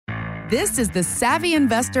This is the Savvy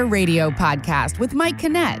Investor Radio podcast with Mike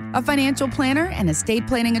Kinnett, a financial planner and estate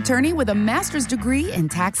planning attorney with a master's degree in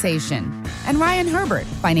taxation, and Ryan Herbert,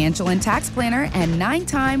 financial and tax planner and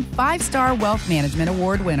 9-time 5-star wealth management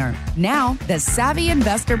award winner. Now, the Savvy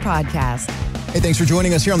Investor podcast. Hey, thanks for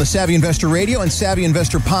joining us here on the Savvy Investor Radio and Savvy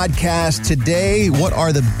Investor Podcast. Today, what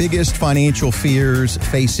are the biggest financial fears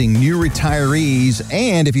facing new retirees?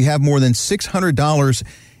 And if you have more than $600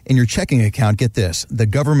 in your checking account, get this, the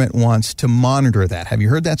government wants to monitor that. Have you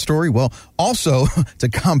heard that story? Well, also, to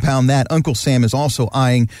compound that, Uncle Sam is also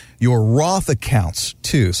eyeing your Roth accounts,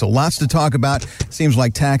 too. So lots to talk about. Seems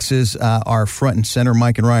like taxes are front and center.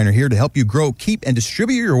 Mike and Ryan are here to help you grow, keep, and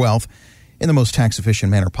distribute your wealth in the most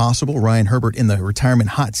tax-efficient manner possible. Ryan Herbert in the retirement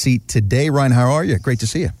hot seat today. Ryan, how are you? Great to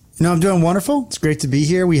see you. I'm doing wonderful. It's great to be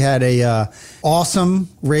here. We had a awesome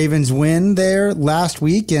Ravens win there last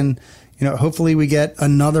week, and hopefully we get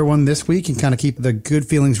another one this week and kind of keep the good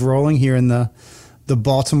feelings rolling here in the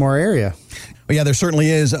Baltimore area. Well, yeah, there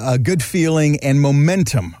certainly is a good feeling and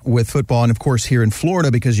momentum with football, and of course here in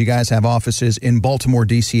Florida, because you guys have offices in Baltimore,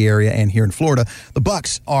 D.C. area, and here in Florida. The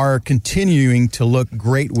Bucs are continuing to look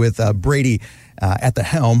great with Brady at the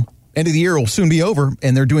helm. End of the year will soon be over,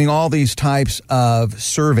 and they're doing all these types of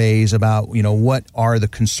surveys about, what are the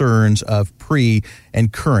concerns of pre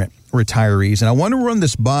and current retirees. And I want to run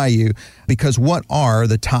this by you because what are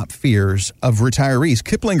the top fears of retirees?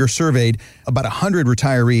 Kiplinger surveyed about 100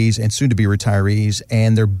 retirees and soon-to-be retirees,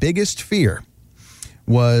 and their biggest fear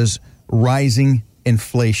was rising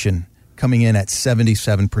inflation, coming in at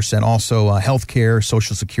 77%. Also, healthcare,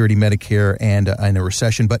 Social Security, Medicare, and a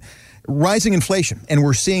recession. But rising inflation, and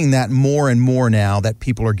we're seeing that more and more now that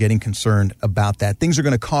people are getting concerned about that. Things are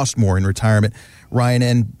going to cost more in retirement, Ryan,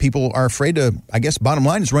 and people are afraid to, I guess, bottom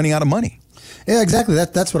line is running out of money. Yeah, exactly.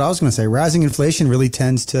 That's what I was going to say. Rising inflation really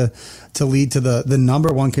tends to lead to the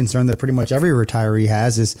number one concern that pretty much every retiree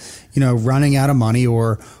has is, running out of money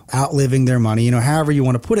or outliving their money, however you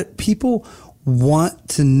want to put it. People want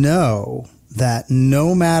to know that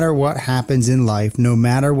no matter what happens in life, no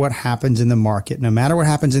matter what happens in the market, no matter what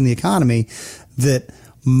happens in the economy, that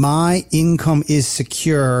my income is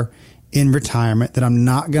secure in retirement, that I'm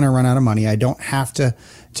not going to run out of money. I don't have to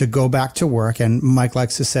go back to work. And Mike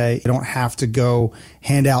likes to say, I don't have to go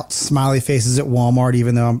hand out smiley faces at Walmart,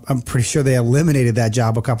 even though I'm pretty sure they eliminated that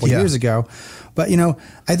job a couple of years ago. But,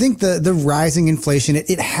 I think the rising inflation,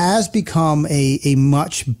 it has become a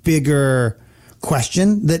much bigger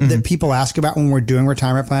question that people ask about when we're doing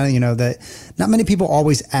retirement planning. That not many people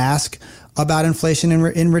always ask about inflation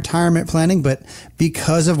in retirement planning, but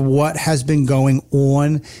because of what has been going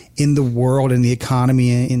on in the world, in the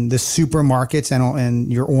economy, in the supermarkets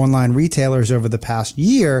and your online retailers over the past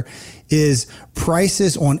year, is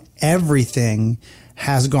prices on everything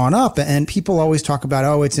has gone up. And people always talk about,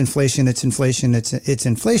 oh, it's inflation. But,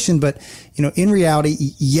 in reality,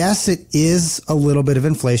 yes, it is a little bit of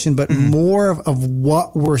inflation, but more of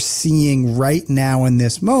what we're seeing right now in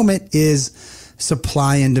this moment is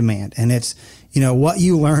supply and demand. And it's, what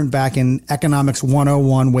you learned back in Economics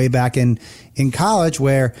 101 way back in college,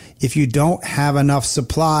 where if you don't have enough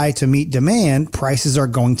supply to meet demand, prices are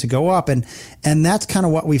going to go up. And that's kind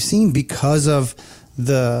of what we've seen because of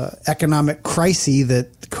the economic crisis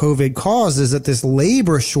that COVID caused, is that this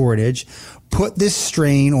labor shortage put this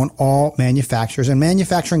strain on all manufacturers, and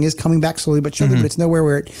manufacturing is coming back slowly but surely, but it's nowhere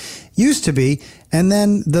where it used to be. And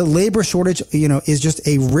then the labor shortage, is just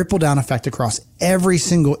a ripple down effect across every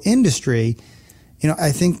single industry.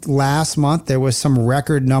 I think last month there was some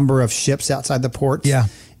record number of ships outside the ports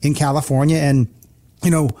in California. And,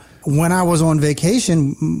 when I was on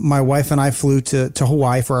vacation, my wife and I flew to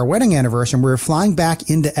Hawaii for our wedding anniversary, and we were flying back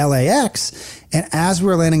into LAX. And as we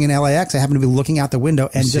were landing in LAX, I happened to be looking out the window,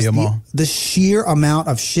 and just the sheer amount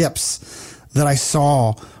of ships that I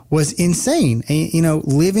saw was insane. And,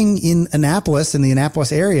 living in Annapolis, in the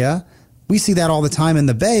Annapolis area, we see that all the time in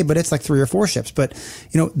the Bay, but it's like 3 or 4 ships. But,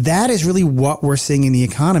 that is really what we're seeing in the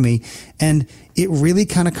economy. And it really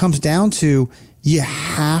kind of comes down to, you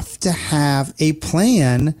have to have a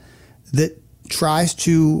plan that tries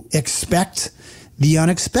to expect the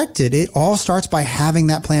unexpected. It all starts by having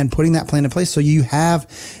that plan, putting that plan in place, so you have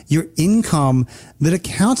your income that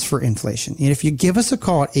accounts for inflation. And if you give us a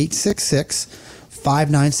call at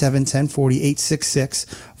 866-597-1040,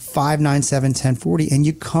 866-597-1040, and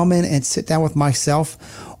you come in and sit down with myself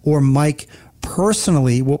or Mike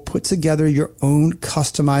personally, we'll put together your own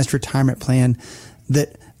customized retirement plan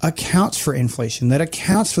that accounts for inflation, that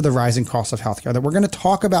accounts for the rising cost of healthcare, that we're going to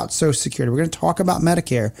talk about Social Security, we're going to talk about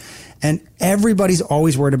Medicare, and everybody's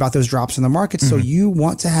always worried about those drops in the market. So you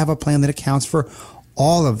want to have a plan that accounts for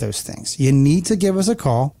all of those things. You need to give us a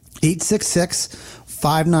call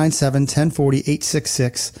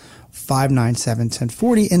 866-597-1040,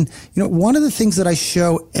 866-597-1040. And, one of the things that I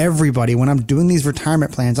show everybody when I'm doing these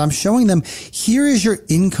retirement plans, I'm showing them, here is your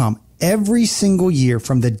income every single year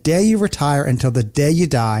from the day you retire until the day you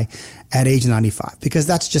die at age 95, because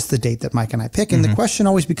that's just the date that Mike and I pick. And the question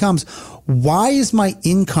always becomes, why is my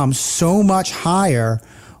income so much higher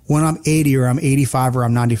when I'm 80 or I'm 85 or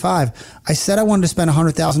I'm 95? I said I wanted to spend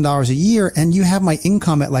 $100,000 a year, and you have my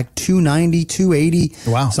income at like $290,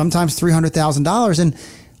 $280, wow, sometimes $300,000. And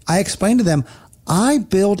I explained to them, I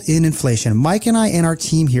build in inflation. Mike and I and our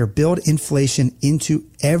team here build inflation into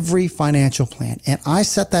every financial plan. And I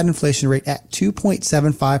set that inflation rate at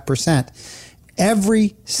 2.75%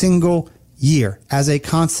 every single year as a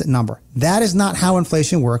constant number. That is not how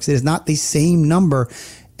inflation works. It is not the same number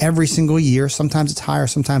every single year. Sometimes it's higher,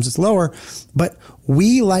 sometimes it's lower. But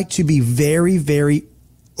we like to be very, very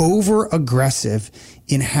over aggressive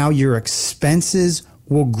in how your expenses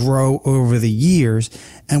will grow over the years.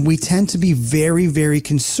 And we tend to be very, very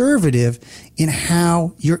conservative in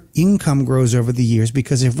how your income grows over the years,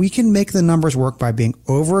 because if we can make the numbers work by being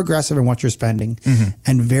over aggressive in what you're spending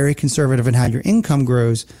and very conservative in how your income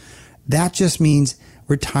grows, that just means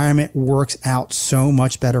retirement works out so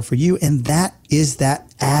much better for you. And that is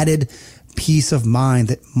that added peace of mind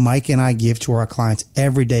that Mike and I give to our clients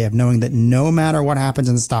every day, of knowing that no matter what happens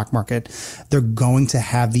in the stock market, they're going to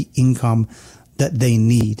have the income that they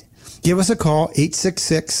need. Give us a call,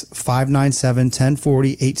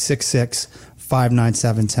 866-597-1040,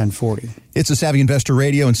 866-597-1040. It's the Savvy Investor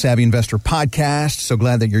Radio and Savvy Investor Podcast. So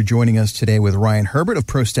glad that you're joining us today with Ryan Herbert of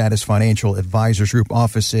ProStatus Financial Advisors Group,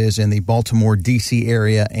 offices in the Baltimore, D.C.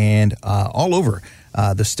 area and all over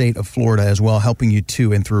the state of Florida as well, helping you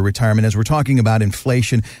to and through retirement. As we're talking about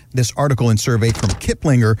inflation, this article and survey from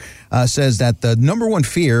Kiplinger says that the number one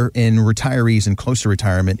fear in retirees and close to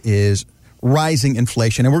retirement is rising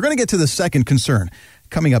inflation. And we're going to get to the second concern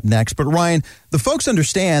coming up next. But Ryan, the folks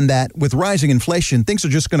understand that with rising inflation, things are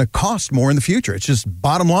just going to cost more in the future. It's just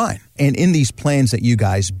bottom line. And in these plans that you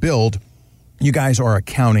guys build, you guys are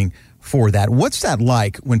accounting for that. What's that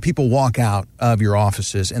like when people walk out of your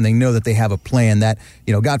offices and they know that they have a plan that,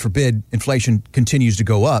 God forbid, inflation continues to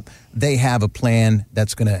go up? They have a plan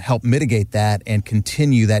that's going to help mitigate that and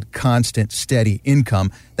continue that constant, steady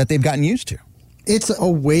income that they've gotten used to. It's a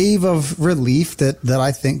wave of relief that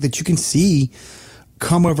I think that you can see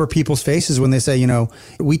come over people's faces when they say,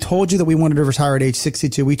 we told you that we wanted to retire at age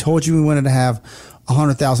 62. We told you we wanted to have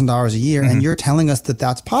 $100,000 a year, and you're telling us that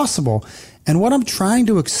that's possible. And what I'm trying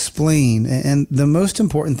to explain, and the most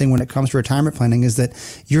important thing when it comes to retirement planning, is that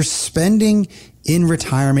your spending in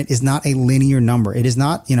retirement is not a linear number. It is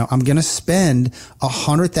not, I'm going to spend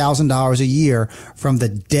 $100,000 a year from the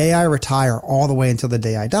day I retire all the way until the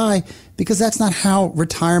day I die, because that's not how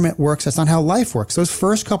retirement works. That's not how life works. Those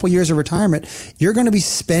first couple years of retirement, you're going to be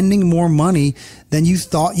spending more money than you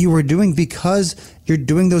thought you were doing, because you're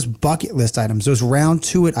doing those bucket list items, those round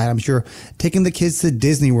to it items. You're taking the kids to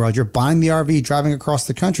Disney World. You're buying the RV, driving across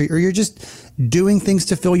the country, or you're just doing things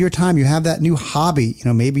to fill your time. You have that new hobby.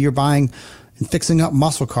 Maybe you're buying and fixing up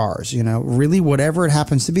muscle cars, really whatever it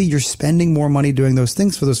happens to be. You're spending more money doing those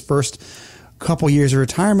things for those first couple years of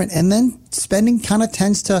retirement. And then spending kind of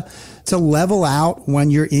tends to level out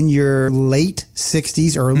when you're in your late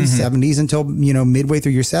 60s, early 70s until, midway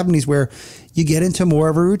through your 70s, where you get into more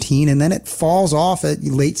of a routine. And then it falls off at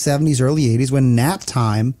late 70s, early 80s, when nap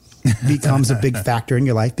time becomes a big factor in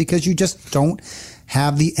your life, because you just don't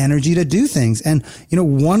have the energy to do things. And,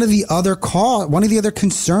 one of the other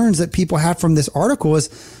concerns that people have from this article is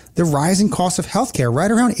the rising cost of healthcare.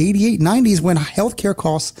 Right around 88, 90s, when healthcare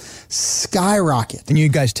costs skyrocket. And you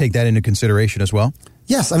guys take that into consideration as well?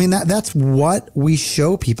 Yes. I mean, that's what we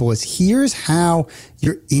show people, is here's how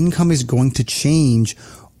your income is going to change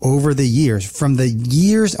over the years, from the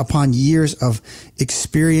years upon years of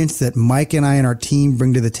experience that Mike and I and our team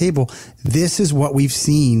bring to the table. This is what we've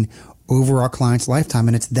seen over our client's lifetime.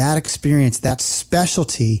 And it's that experience, that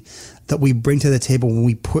specialty that we bring to the table when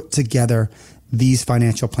we put together these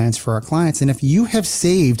financial plans for our clients. And if you have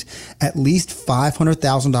saved at least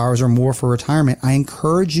 $500,000 or more for retirement, I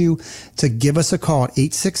encourage you to give us a call at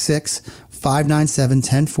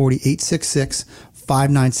 866-597-1040,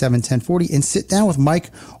 866-597-1040, and sit down with Mike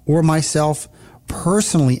or myself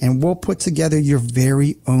personally, and we'll put together your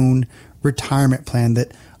very own retirement plan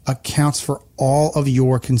that accounts for all of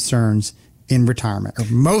your concerns in retirement, or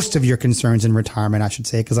most of your concerns in retirement, I should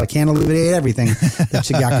say, because I can't alleviate everything that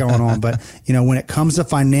you got going on. But, when it comes to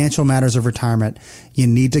financial matters of retirement, you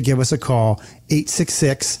need to give us a call,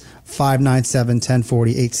 866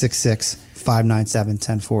 866-597-1040,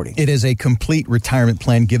 866-597-1040. It is a complete retirement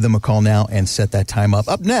plan. Give them a call now and set that time up.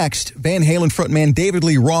 Up next, Van Halen frontman David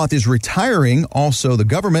Lee Roth is retiring. Also, the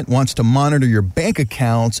government wants to monitor your bank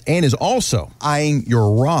accounts and is also eyeing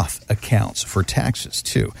your Roth accounts for taxes,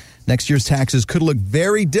 too. Next year's taxes could look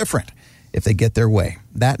very different if they get their way.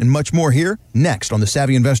 That and much more here next on the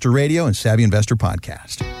Savvy Investor Radio and Savvy Investor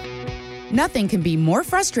Podcast. Nothing can be more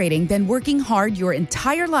frustrating than working hard your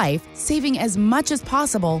entire life, saving as much as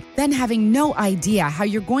possible, then having no idea how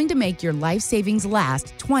you're going to make your life savings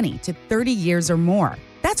last 20 to 30 years or more.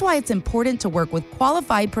 That's why it's important to work with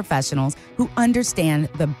qualified professionals who understand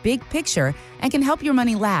the big picture and can help your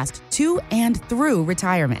money last to and through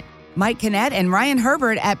retirement. Mike Kinnett and Ryan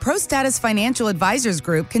Herbert at ProStatus Financial Advisors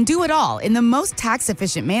Group can do it all in the most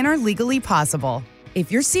tax-efficient manner legally possible. If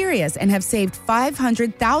you're serious and have saved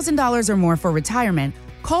 $500,000 or more for retirement,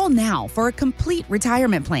 call now for a complete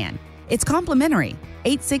retirement plan. It's complimentary.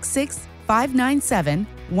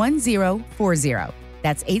 866-597-1040.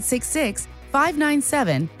 That's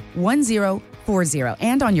 866-597-1040.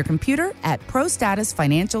 And on your computer at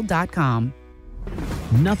prostatusfinancial.com.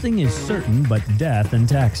 Nothing is certain but death and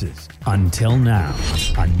taxes. Until now.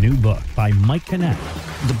 A new book by Mike Kinnett.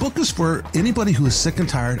 The book is for anybody who is sick and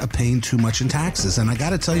tired of paying too much in taxes. And I got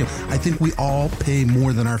to tell you, I think we all pay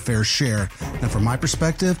more than our fair share. And from my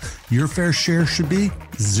perspective, your fair share should be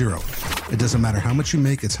zero. It doesn't matter how much you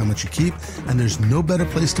make, it's how much you keep. And there's no better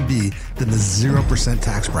place to be than the 0%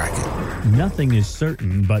 tax bracket. Nothing is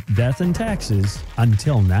certain but death and taxes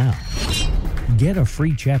until now. Get a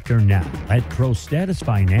free chapter now at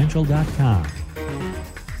prostatusfinancial.com.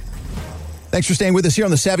 Thanks for staying with us here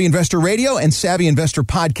on the Savvy Investor Radio and Savvy Investor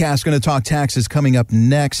Podcast. Going to talk taxes coming up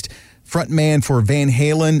next. Frontman for Van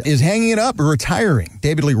Halen is hanging it up, retiring.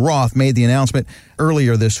 David Lee Roth made the announcement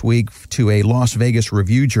earlier this week to a Las Vegas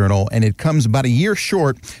Review Journal, and it comes about a year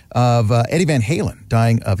short of Eddie Van Halen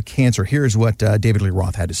dying of cancer. Here's what David Lee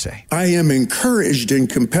Roth had to say. I am encouraged and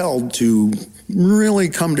compelled to really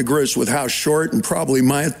come to grips with how short, and probably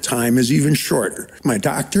my time is even shorter. My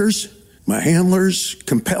doctors, my handlers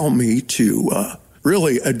compel me to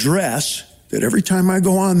really address that every time I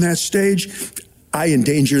go on that stage, I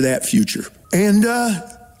endanger that future. And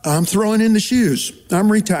I'm throwing in the shoes.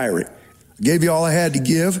 I'm retiring. I gave you all I had to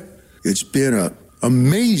give. It's been an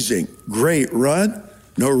amazing, great run.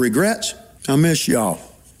 No regrets. I miss y'all.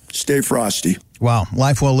 Stay frosty. Wow.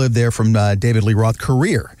 Life well lived there from David Lee Roth.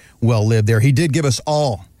 Career well lived there. He did give us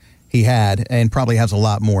all he had and probably has a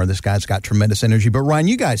lot more. This guy's got tremendous energy. But Ryan,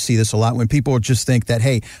 you guys see this a lot when people just think that,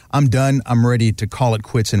 hey, I'm done. I'm ready to call it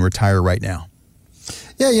quits and retire right now.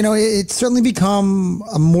 Yeah, you know, it's certainly become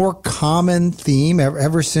a more common theme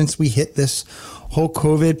ever since we hit this whole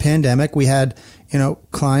COVID pandemic. We had, you know,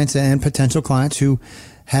 clients and potential clients who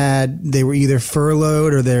they were either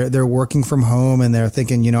furloughed or they're working from home, and they're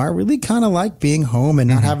thinking, you know, I really kind of like being home and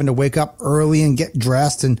not having to wake up early and get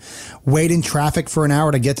dressed and wait in traffic for an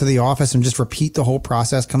hour to get to the office and just repeat the whole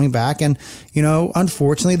process coming back. And, you know,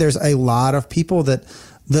 unfortunately, there's a lot of people that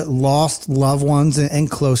lost loved ones and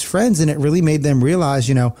close friends. And it really made them realize,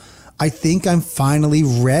 you know, I think I'm finally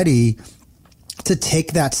ready to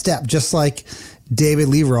take that step. Just like David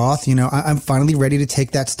Lee Roth, you know, I'm finally ready to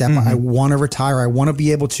take that step. I want to retire. I want to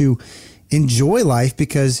be able to enjoy life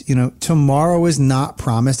because, you know, tomorrow is not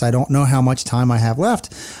promised. I don't know how much time I have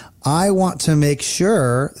left. I want to make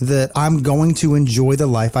sure that I'm going to enjoy the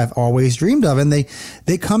life I've always dreamed of. And they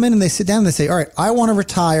come in and they sit down and they say, all right, I want to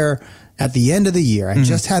retire at the end of the year. I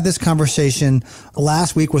just had this conversation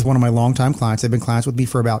last week with one of my longtime clients. They've been clients with me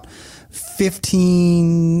for about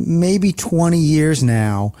 15, maybe 20 years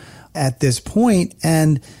now at this point.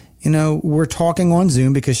 And, you know, we're talking on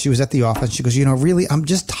Zoom because she was at the office. She goes, you know, really, I'm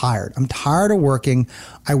just tired. I'm tired of working.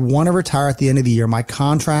 I want to retire at the end of the year. My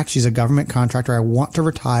contract, she's a government contractor. I want to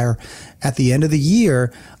retire at the end of the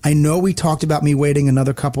year. I know we talked about me waiting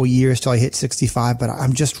another couple years till I hit 65, but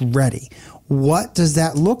I'm just ready. What does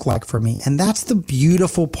that look like for me? And that's the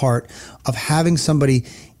beautiful part of having somebody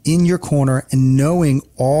in your corner and knowing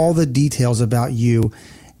all the details about you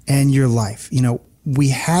and your life. You know, we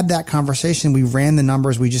had that conversation. We ran the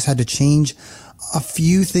numbers. We just had to change a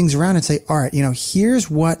few things around and say, all right, you know, here's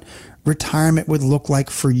what retirement would look like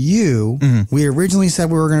for you. We originally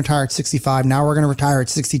said we were going to retire at 65. Now we're going to retire at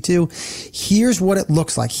 62. Here's what it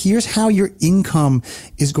looks like. Here's how your income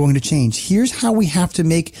is going to change. Here's how we have to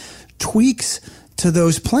make tweaks to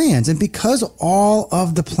those plans. And because all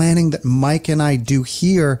of the planning that Mike and I do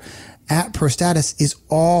here at ProStatus is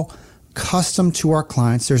all custom to our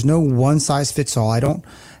clients, there's no one size fits all. I don't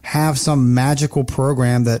have some magical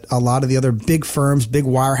program that a lot of the other big firms, big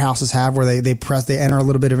wirehouses have, where they enter a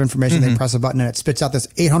little bit of information, they press a button, and it spits out this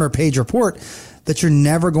 800-page report that you're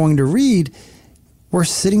never going to read. We're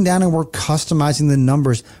sitting down and we're customizing the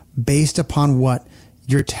numbers based upon what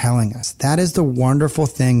you're telling us. That is the wonderful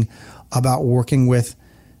thing about working with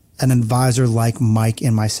an advisor like Mike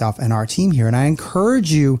and myself and our team here. And I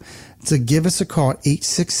encourage you to give us a call at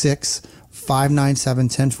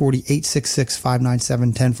 866-597-1040,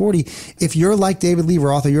 866-597-1040. If you're like David Lee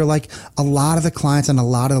Roth, or you're like a lot of the clients and a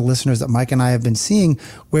lot of the listeners that Mike and I have been seeing,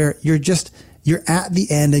 where you're at the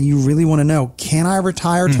end and you really want to know, can I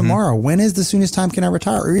retire tomorrow? When is the soonest time can I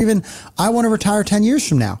retire? Or even, I want to retire 10 years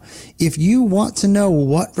from now. If you want to know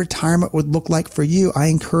what retirement would look like for you, I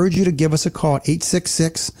encourage you to give us a call at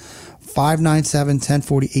 866-597-1040,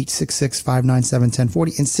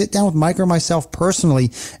 866-597-1040, and sit down with Mike or myself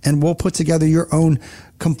personally, and we'll put together your own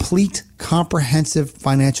complete, comprehensive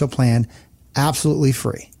financial plan, absolutely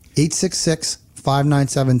free.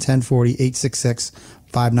 866-597-1040,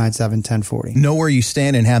 866-597-1040. Know where you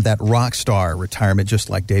stand and have that rock star retirement just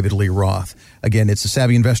like David Lee Roth. Again, it's the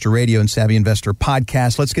Savvy Investor Radio and Savvy Investor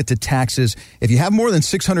podcast. Let's get to taxes. If you have more than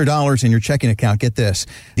 $600 in your checking account, get this.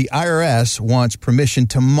 The IRS wants permission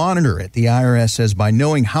to monitor it. The IRS says by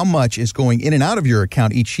knowing how much is going in and out of your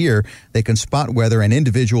account each year, they can spot whether an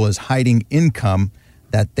individual is hiding income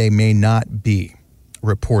that they may not be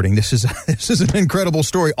reporting. This is an incredible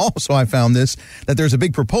story. Also, I found that there's a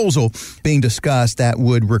big proposal being discussed that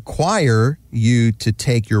would require you to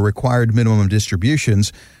take your required minimum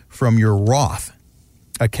distributions from your Roth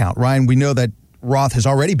account. Ryan, we know that Roth has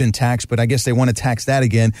already been taxed, but I guess they want to tax that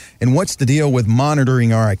again. And what's the deal with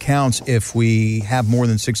monitoring our accounts if we have more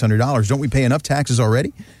than $600? Don't we pay enough taxes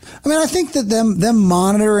already? I mean, I think that them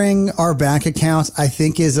monitoring our bank accounts, I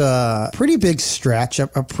think, is a pretty big stretch, a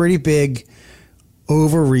pretty big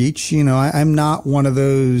overreach. You know, I'm not one of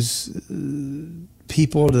those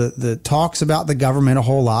people that talks about the government a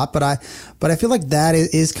whole lot, but I feel like that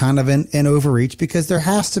is kind of an overreach, because there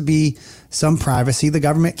has to be some privacy. The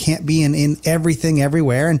government can't be in everything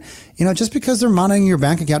everywhere. And, you know, just because they're monitoring your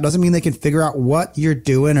bank account doesn't mean they can figure out what you're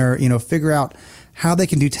doing, or, you know, figure out how they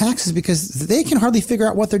can do taxes, because they can hardly figure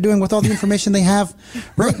out what they're doing with all the information they have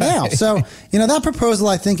right now. So, you know, that proposal,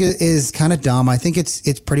 I think, is kind of dumb. I think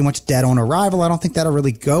it's pretty much dead on arrival. I don't think that'll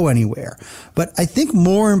really go anywhere. But I think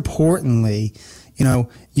more importantly, you know,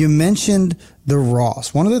 you mentioned the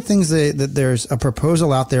Roths. One of the things that there's a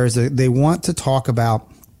proposal out there is that they want to talk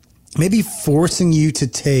about maybe forcing you to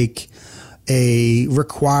take a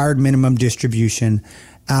required minimum distribution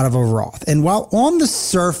out of a Roth. And while on the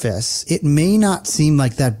surface, it may not seem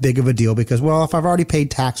like that big of a deal, because, well, if I've already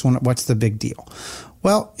paid tax on it, what's the big deal?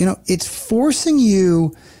 Well, you know, it's forcing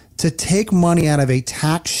you to take money out of a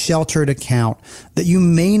tax sheltered account that you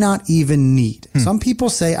may not even need. Some people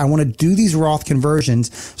say, I want to do these Roth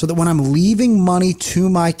conversions so that when I'm leaving money to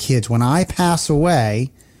my kids, when I pass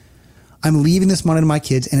away, I'm leaving this money to my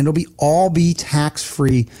kids, and it'll all be tax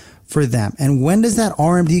free for them. And when does that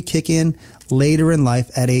RMD kick in? Later in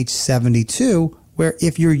life at age 72, where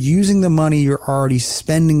if you're using the money, you're already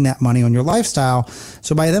spending that money on your lifestyle.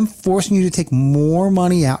 So by them forcing you to take more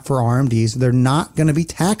money out for RMDs, they're not going to be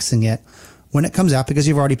taxing it when it comes out, because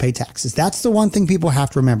you've already paid taxes. That's the one thing people have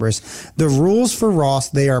to remember, is the rules for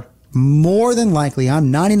Roth, they are more than likely,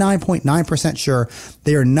 I'm 99.9% sure,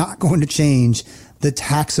 they are not going to change the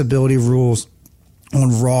taxability rules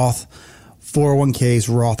on Roth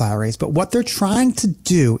 401ks, Roth IRAs. But what they're trying to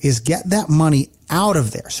do is get that money out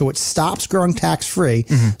of there so it stops growing tax-free,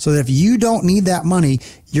 so that if you don't need that money,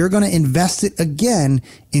 you're going to invest it again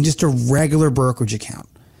in just a regular brokerage account.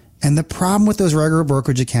 And the problem with those regular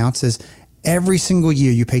brokerage accounts is every single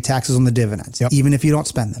year you pay taxes on the dividends, even if you don't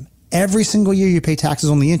spend them. Every single year you pay taxes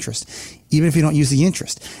on the interest, even if you don't use the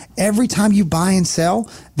interest. Every time you buy and sell,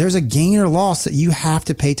 there's a gain or loss that you have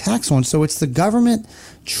to pay tax on. So it's the government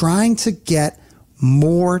trying to get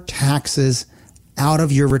more taxes out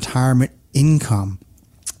of your retirement income.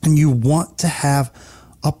 And you want to have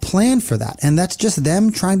a plan for that. And that's just them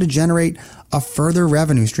trying to generate a further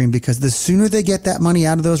revenue stream, because the sooner they get that money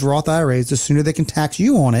out of those Roth IRAs, the sooner they can tax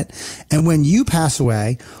you on it. And when you pass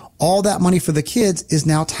away, all that money for the kids is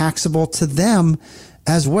now taxable to them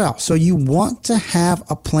as well. So you want to have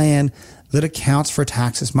a plan that accounts for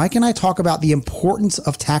taxes. Mike and I talk about the importance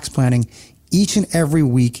of tax planning each and every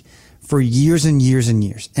week for years and years and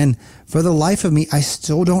years. And for the life of me, I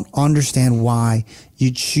still don't understand why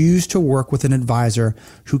you choose to work with an advisor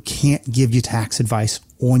who can't give you tax advice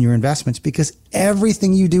on your investments, because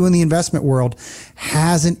everything you do in the investment world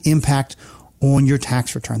has an impact on your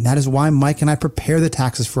tax return. That is why Mike and I prepare the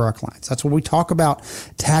taxes for our clients. That's why we talk about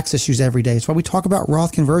tax issues every day. It's why we talk about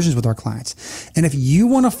Roth conversions with our clients. And if you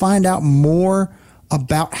want to find out more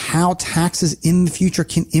about how taxes in the future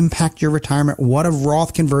can impact your retirement, what a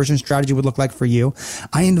Roth conversion strategy would look like for you,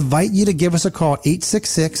 I invite you to give us a call at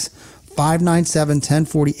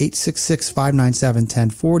 866-597-1040,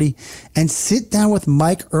 866-597-1040, and sit down with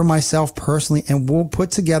Mike or myself personally, and we'll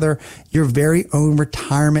put together your very own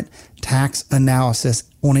retirement tax analysis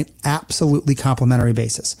on an absolutely complimentary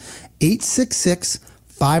basis.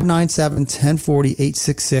 866-597-1040,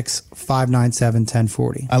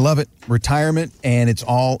 866-597-1040. I love it. Retirement, and it's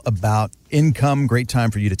all about income. Great time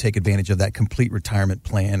for you to take advantage of that complete retirement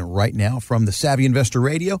plan right now from the Savvy Investor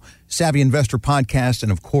Radio, Savvy Investor Podcast,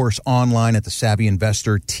 and of course online at the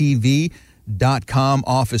SavvyInvestorTV.com.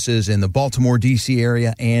 Offices in the Baltimore, D.C.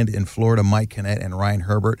 area and in Florida. Mike Kinnett and Ryan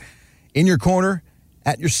Herbert in your corner,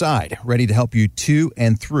 at your side, ready to help you to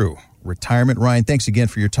and through retirement. Ryan, thanks again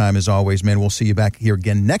for your time as always, man. We'll see you back here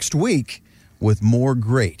again next week with more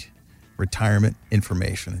great retirement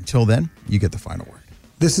information. Until then, you get the final word.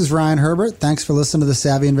 This is Ryan Herbert. Thanks for listening to the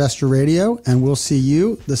Savvy Investor Radio, and we'll see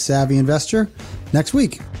you, the Savvy Investor, next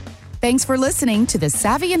week. Thanks for listening to the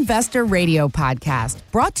Savvy Investor Radio Podcast,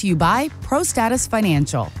 brought to you by ProStatus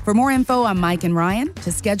Financial. For more info on Mike and Ryan,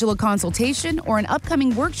 to schedule a consultation or an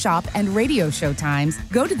upcoming workshop and radio show times,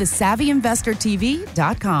 go to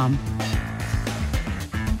theSavvyInvestorTV.com.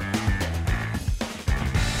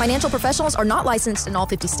 Financial professionals are not licensed in all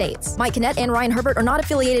 50 states. Mike Kinnett and Ryan Herbert are not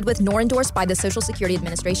affiliated with nor endorsed by the Social Security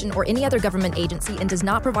Administration or any other government agency and does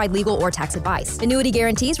not provide legal or tax advice. Annuity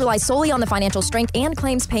guarantees rely solely on the financial strength and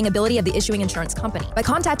claims paying ability of the issuing insurance company. By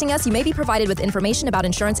contacting us, you may be provided with information about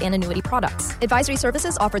insurance and annuity products. Advisory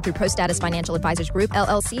services offered through ProStatus Financial Advisors Group,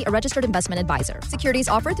 LLC, a registered investment advisor. Securities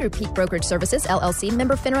offered through Peak Brokerage Services, LLC,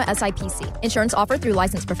 member FINRA SIPC. Insurance offered through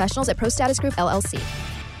licensed professionals at ProStatus Group, LLC.